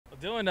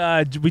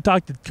Dylan, we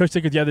talked to Coach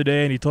Dickert the other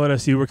day, and he told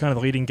us you were kind of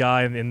the leading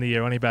guy in the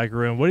running back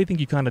room. What do you think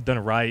you kind of done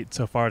right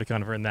so far to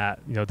kind of earn that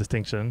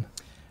distinction?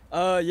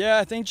 Yeah,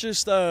 I think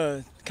just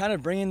kind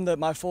of bringing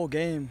my full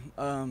game.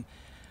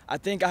 I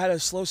think I had a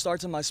slow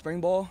start to my spring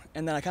ball,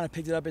 and then I kind of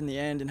picked it up in the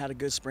end and had a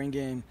good spring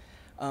game,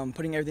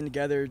 putting everything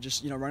together,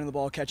 just running the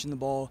ball, catching the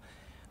ball,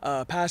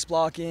 pass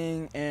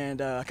blocking, and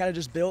I kind of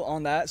just built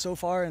on that so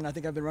far, and I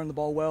think I've been running the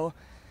ball well.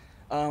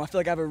 I feel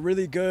like I have a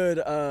really good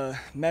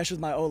mesh with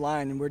my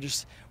O-line, and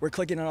we're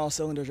clicking on all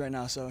cylinders right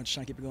now, so I'm just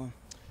trying to keep it going.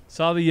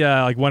 Saw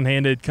the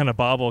one-handed kind of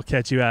bobble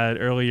catch you had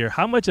earlier.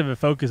 How much of a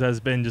focus has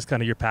been just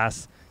kind of your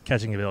pass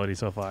catching ability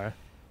so far?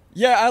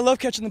 Yeah, I love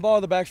catching the ball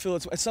in the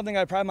backfield. It's something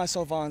I pride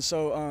myself on.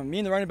 So me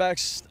and the running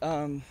backs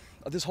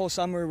this whole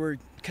summer we're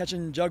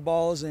catching jug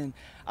balls, and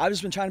I've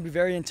just been trying to be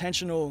very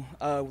intentional,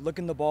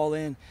 looking the ball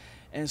in,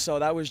 and so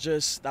that was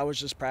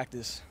just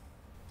practice.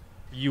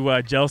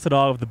 You jealous at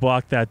all of the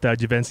block that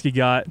Javinsky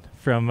got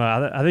from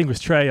I think it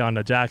was Trey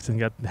on Jackson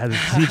had a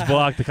huge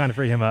block to kind of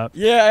free him up?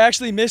 Yeah, I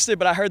actually missed it,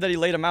 but I heard that he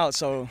laid him out.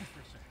 So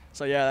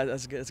yeah,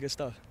 that's good. That's good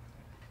stuff.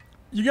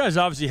 You guys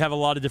obviously have a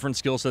lot of different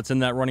skill sets in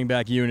that running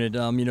back unit.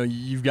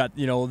 You've got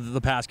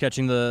the pass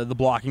catching, the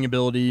blocking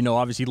ability.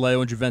 Obviously Leo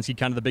and Javinsky,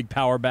 kind of the big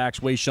power backs.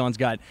 Wayshawn's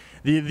got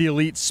the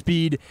elite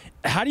speed.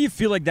 How do you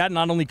feel like that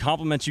not only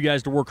complements you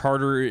guys to work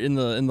harder in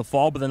the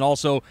fall, but then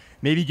also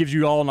maybe gives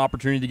you all an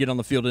opportunity to get on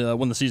the field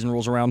when the season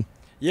rolls around?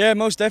 Yeah,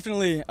 most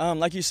definitely.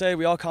 Like you say,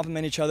 we all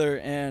complement each other,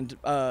 and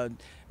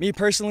me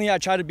personally, I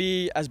try to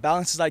be as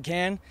balanced as I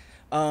can.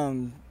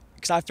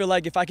 Because I feel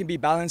like if I can be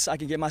balanced, I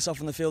can get myself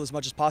on the field as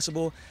much as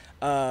possible.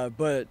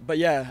 But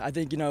yeah, I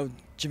think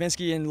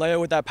Javinsky and Leo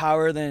with that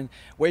power, then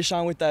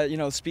Wayshawn with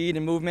that speed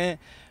and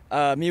movement,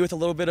 me with a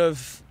little bit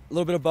of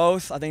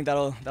both. I think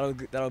that'll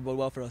bode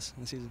well for us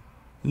in the season.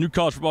 The new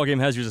college football game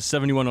has you as a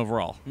 71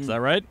 overall. Is that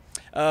right?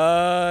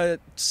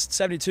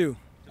 72,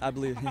 I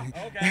believe.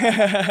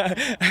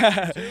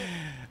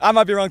 I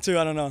might be wrong too.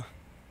 I don't know.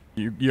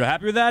 You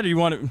happy with that, or you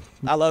want it?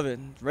 I love it.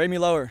 Rate me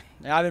lower.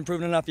 I haven't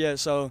proven enough yet,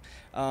 so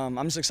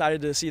I'm just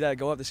excited to see that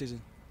go up this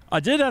season. I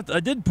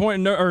did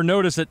point or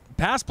notice that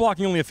pass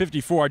blocking only a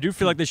 54. I do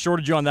feel like they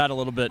shorted you on that a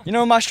little bit.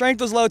 My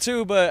strength was low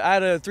too, but I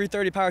had a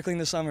 330 power clean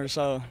this summer,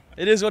 so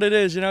it is what it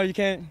is. You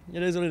can't.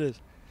 It is what it is.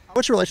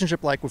 What's your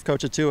relationship like with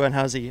Coach Atuaia, and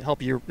how does he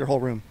help your whole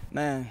room?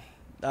 Man,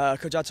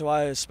 Coach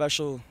Atuaia is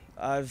special.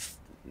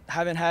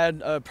 Haven't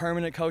had a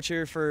permanent coach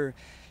here for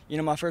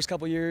my first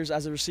couple years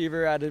as a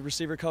receiver. I had a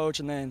receiver coach,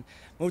 and then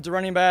moved to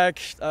running back,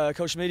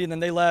 Coach Mitty, and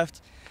then they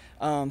left.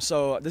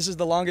 So this is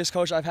the longest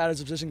coach I've had as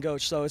a position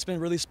coach, so it's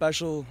been really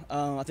special.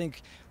 I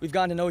think we've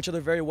gotten to know each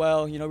other very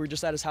well. We were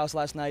just at his house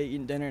last night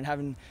eating dinner and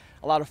having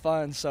a lot of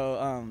fun.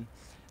 So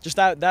just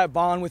that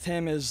bond with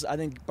him I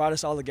think brought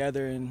us all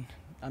together, and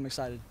I'm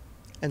excited.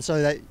 And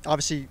so that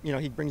obviously,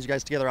 he brings you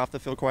guys together off the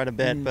field quite a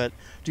bit, but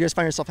do you guys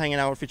find yourself hanging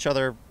out with each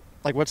other?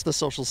 Like, what's the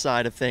social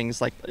side of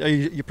things? Like, are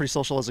you pretty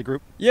social as a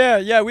group?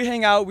 Yeah, we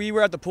hang out. We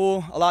were at the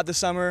pool a lot this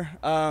summer.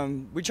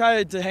 We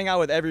try to hang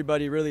out with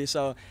everybody, really.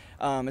 So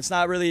it's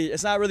not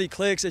really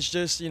cliques. It's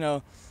just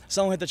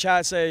someone hit the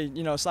chat, say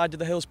slide to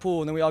the Hills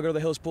pool, and then we all go to the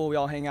Hills pool. We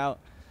all hang out.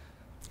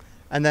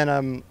 And then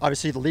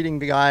obviously the leading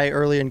guy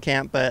early in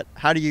camp. But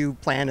how do you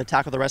plan to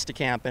tackle the rest of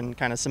camp and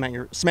kind of cement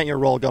your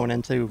role going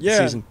into the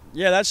season?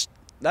 Yeah, that's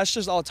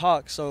just all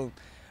talk. So.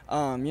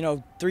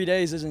 3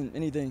 days isn't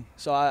anything.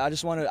 So I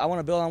want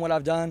to build on what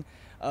I've done.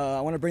 I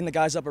want to bring the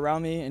guys up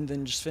around me and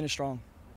then just finish strong.